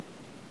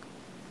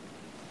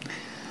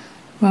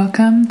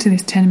Welcome to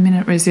this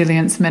 10-minute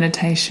resilience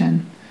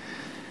meditation.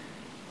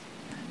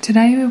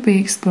 Today we'll be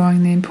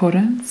exploring the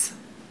importance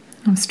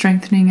of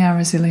strengthening our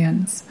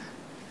resilience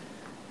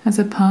as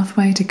a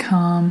pathway to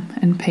calm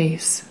and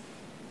peace.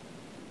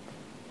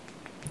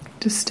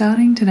 Just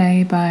starting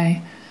today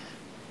by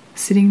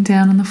sitting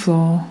down on the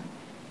floor,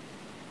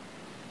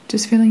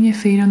 just feeling your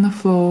feet on the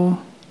floor,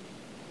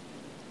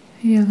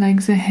 your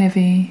legs are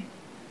heavy,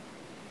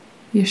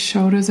 your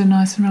shoulders are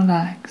nice and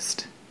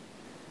relaxed,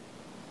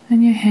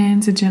 and your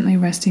hands are gently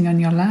resting on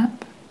your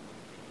lap.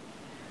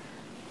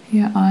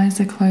 Your eyes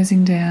are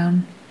closing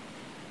down.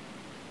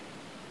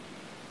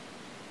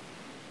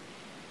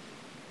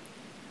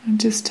 And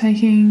just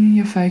taking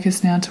your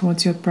focus now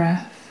towards your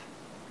breath.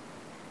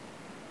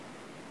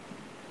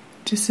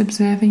 Just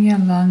observing your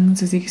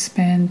lungs as you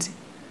expand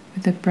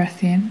with the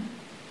breath in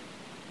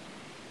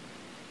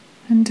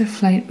and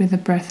deflate with the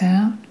breath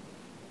out.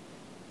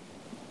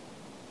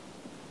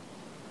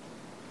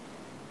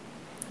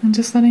 And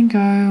just letting go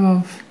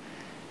of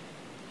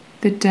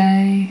the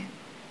day,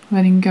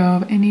 letting go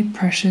of any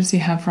pressures you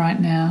have right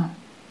now,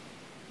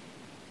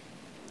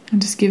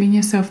 and just giving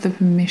yourself the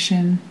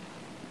permission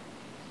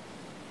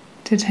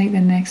to take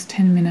the next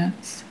 10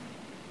 minutes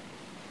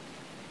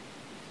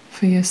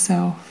for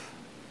yourself.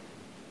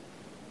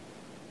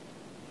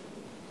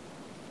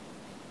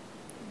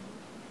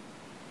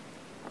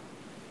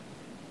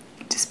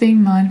 Just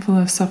being mindful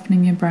of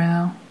softening your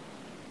brow,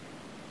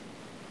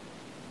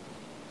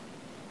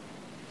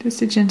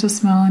 just a gentle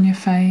smile on your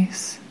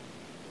face,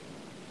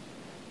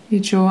 your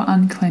jaw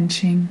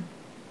unclenching.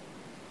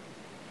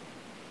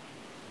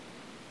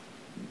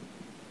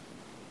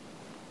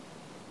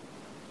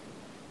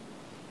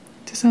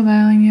 Just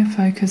allowing your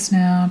focus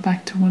now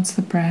back towards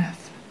the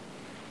breath.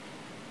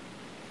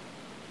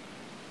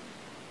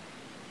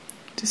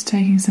 Just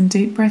taking some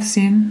deep breaths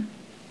in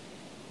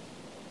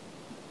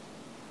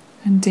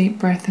and deep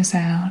breaths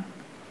out.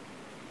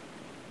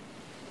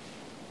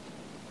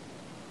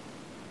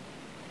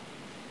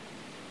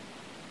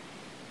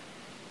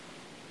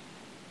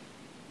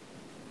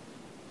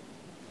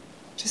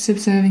 Just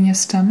observing your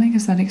stomach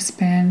as that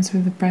expands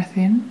with the breath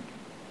in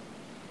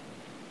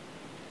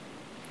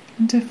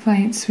and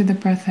deflates with the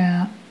breath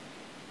out.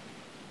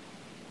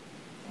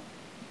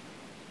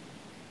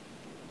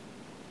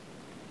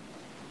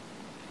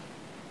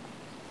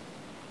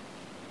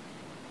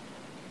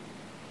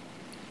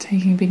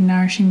 Taking big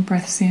nourishing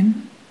breaths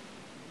in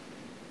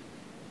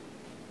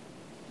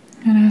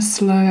and a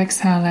slow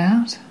exhale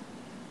out.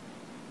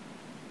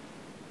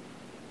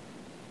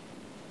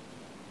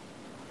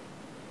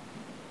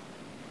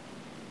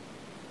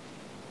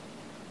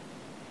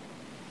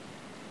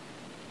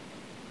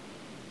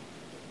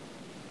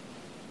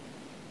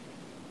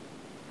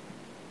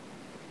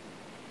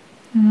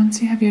 And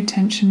once you have your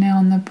attention now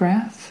on the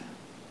breath,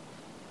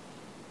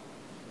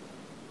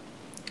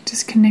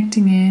 just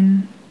connecting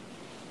in,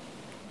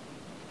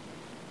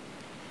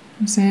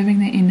 observing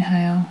the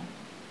inhale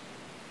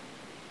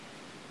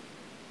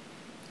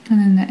and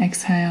then the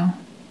exhale.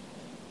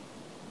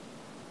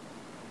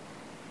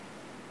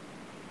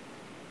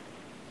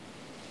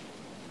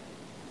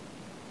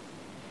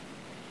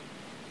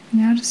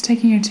 Now just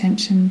taking your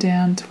attention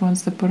down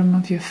towards the bottom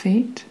of your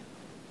feet,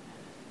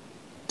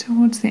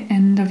 towards the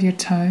end of your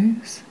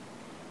toes.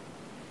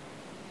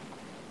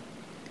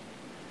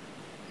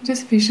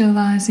 Just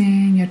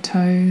visualizing your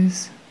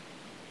toes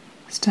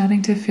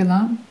starting to fill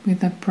up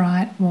with a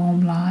bright,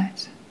 warm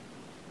light.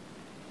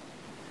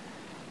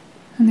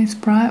 And this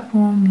bright,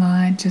 warm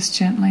light just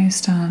gently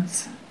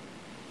starts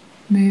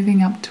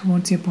moving up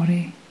towards your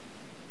body.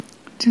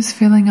 Just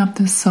filling up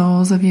the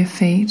soles of your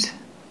feet,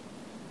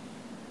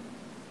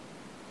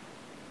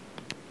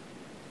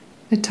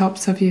 the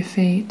tops of your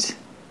feet,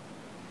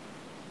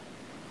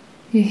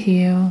 your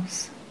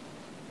heels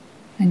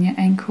and your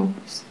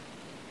ankles.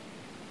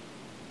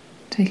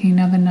 Taking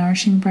another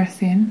nourishing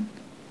breath in,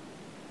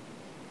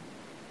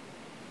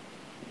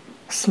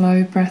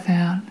 slow breath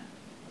out.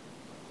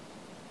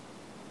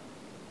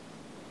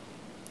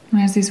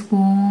 And as this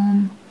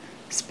warm,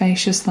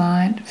 spacious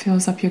light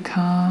fills up your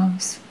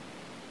calves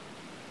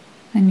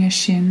and your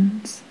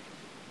shins,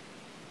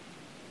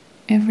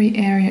 every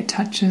area it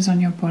touches on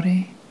your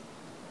body,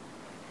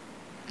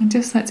 and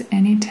just lets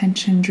any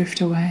tension drift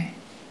away.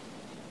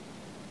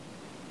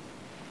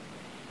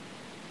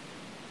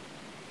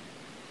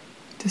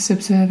 Just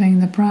observing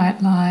the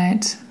bright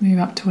light move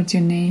up towards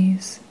your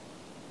knees,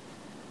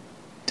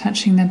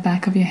 touching the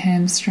back of your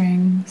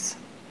hamstrings,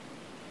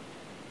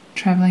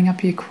 traveling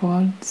up your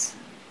quads,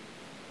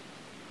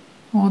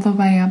 all the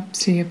way up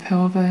to your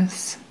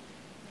pelvis,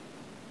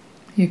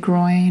 your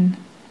groin,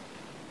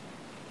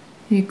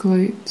 your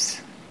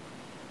glutes.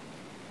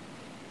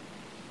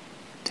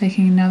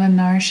 Taking another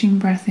nourishing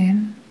breath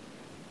in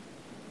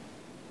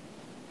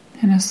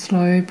and a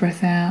slow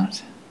breath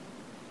out.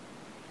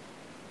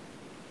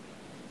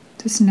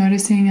 Just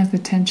noticing as the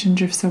tension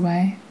drifts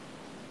away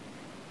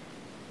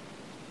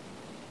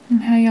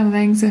and how your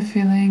legs are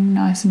feeling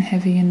nice and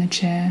heavy in the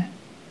chair.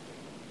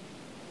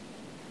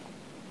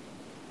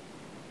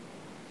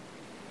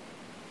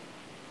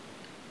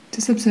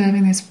 Just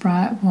observing this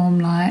bright, warm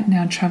light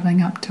now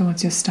traveling up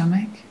towards your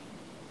stomach,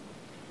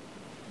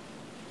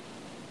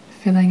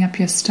 filling up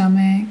your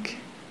stomach,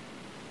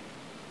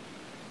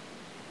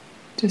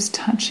 just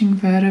touching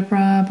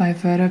vertebra by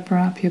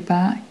vertebra up your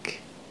back.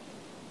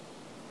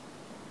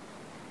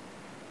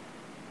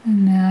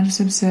 And now just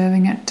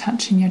observing it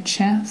touching your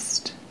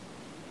chest.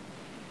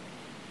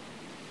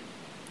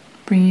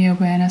 Bringing your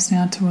awareness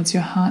now towards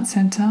your heart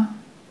center.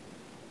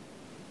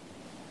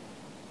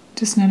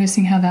 Just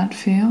noticing how that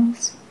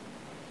feels.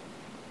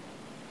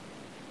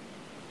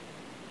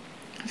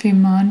 If your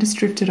mind has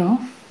drifted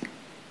off,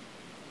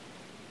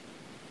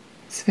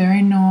 it's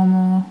very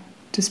normal.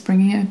 Just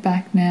bringing it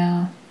back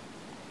now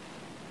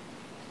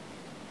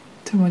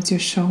towards your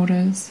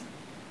shoulders.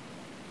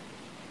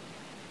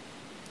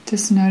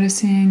 Just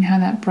noticing how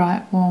that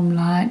bright, warm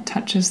light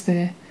touches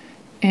the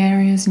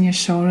areas in your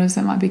shoulders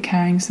that might be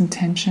carrying some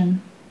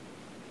tension,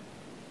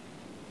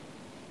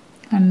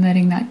 and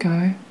letting that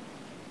go.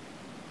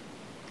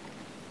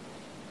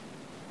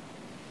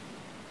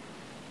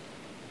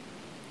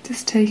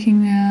 Just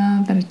taking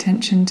now that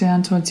attention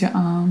down towards your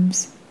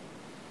arms.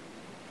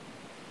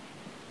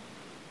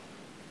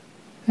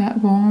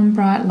 That warm,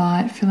 bright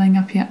light filling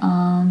up your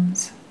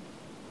arms,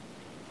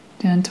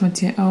 down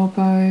towards your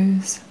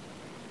elbows,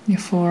 your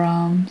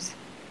forearms,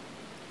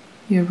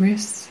 your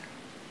wrists,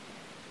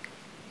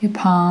 your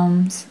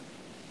palms,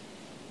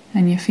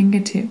 and your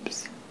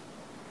fingertips.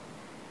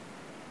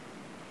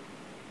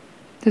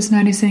 Just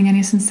noticing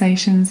any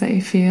sensations that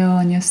you feel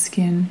on your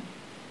skin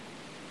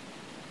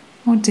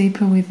or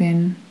deeper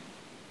within.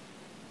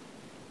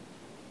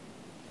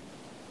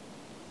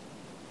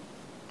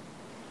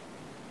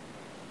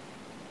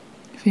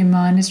 If your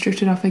mind is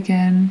drifted off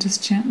again,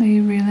 just gently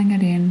reeling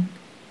it in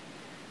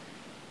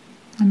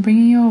and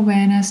bringing your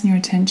awareness and your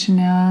attention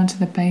now to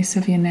the base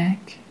of your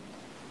neck.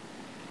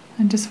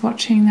 And just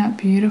watching that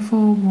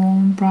beautiful,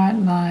 warm, bright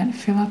light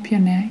fill up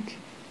your neck,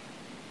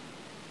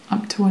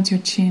 up towards your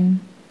chin.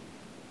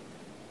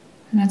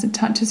 And as it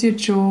touches your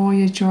jaw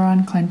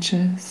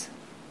unclenches.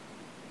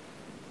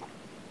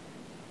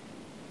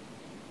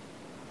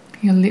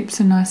 Your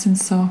lips are nice and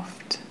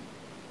soft.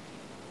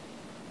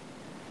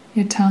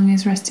 Your tongue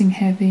is resting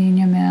heavy in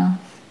your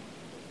mouth.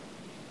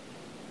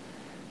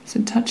 So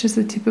it touches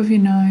the tip of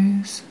your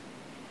nose,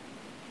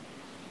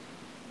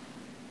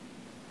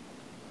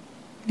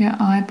 your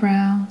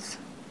eyebrows,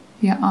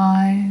 your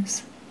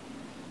eyes,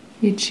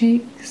 your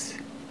cheeks,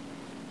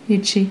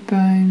 your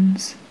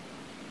cheekbones,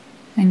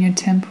 and your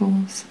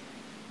temples.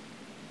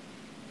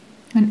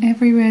 And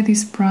everywhere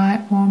this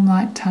bright, warm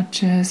light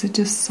touches, it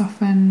just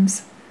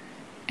softens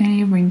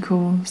any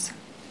wrinkles.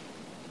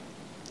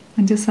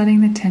 And just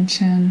letting the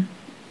tension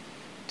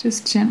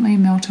just gently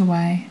melt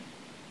away.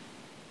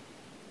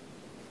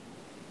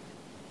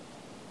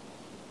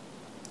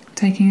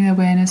 Taking the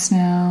awareness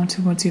now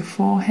towards your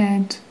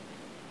forehead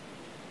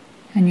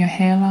and your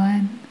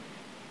hairline,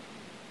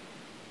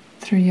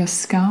 through your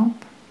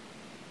scalp,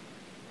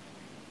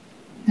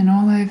 and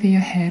all over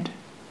your head.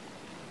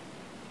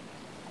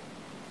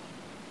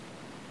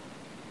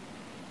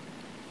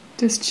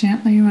 Just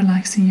gently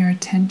relaxing your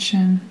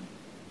attention.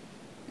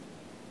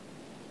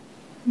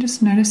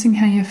 Just noticing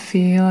how you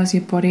feel as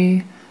your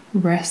body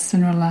rests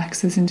and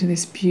relaxes into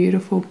this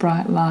beautiful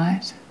bright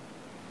light.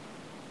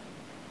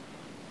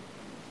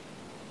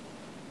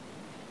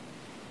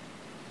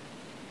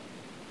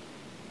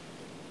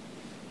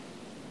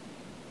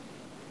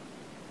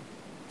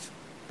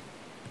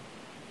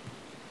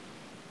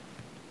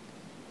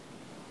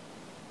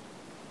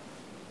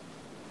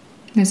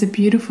 There's a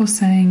beautiful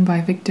saying by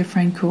Viktor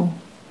Frankl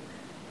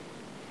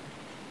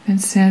that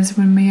says,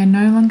 when we are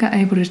no longer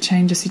able to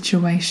change a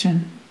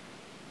situation,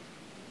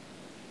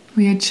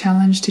 we are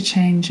challenged to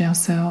change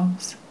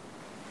ourselves.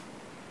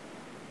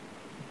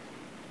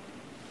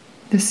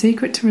 The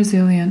secret to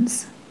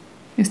resilience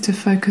is to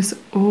focus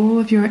all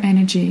of your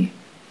energy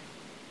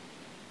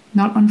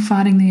not on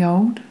fighting the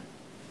old,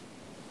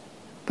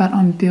 but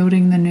on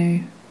building the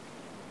new.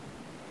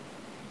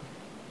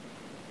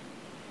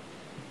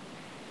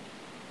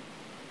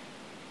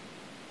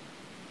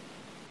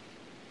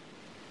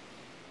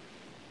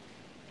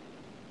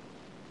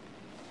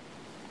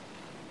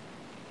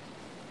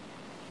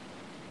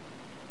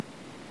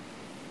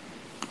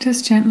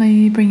 Just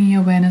gently bringing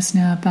your awareness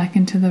now back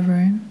into the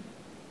room.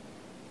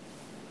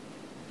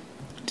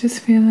 Just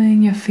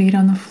feeling your feet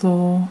on the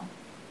floor,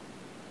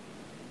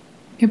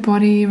 your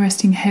body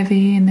resting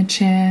heavy in the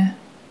chair,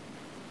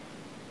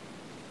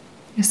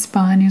 your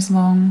spine is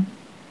long,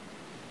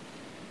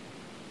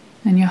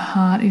 and your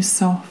heart is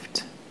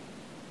soft.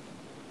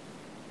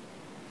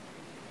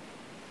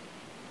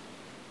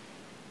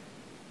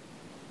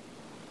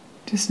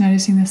 Just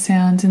noticing the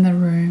sounds in the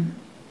room.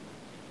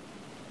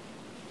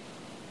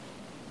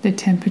 The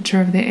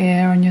temperature of the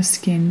air on your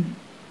skin.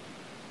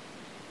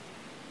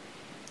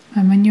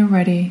 And when you're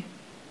ready,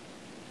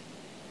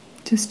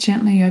 just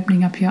gently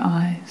opening up your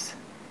eyes.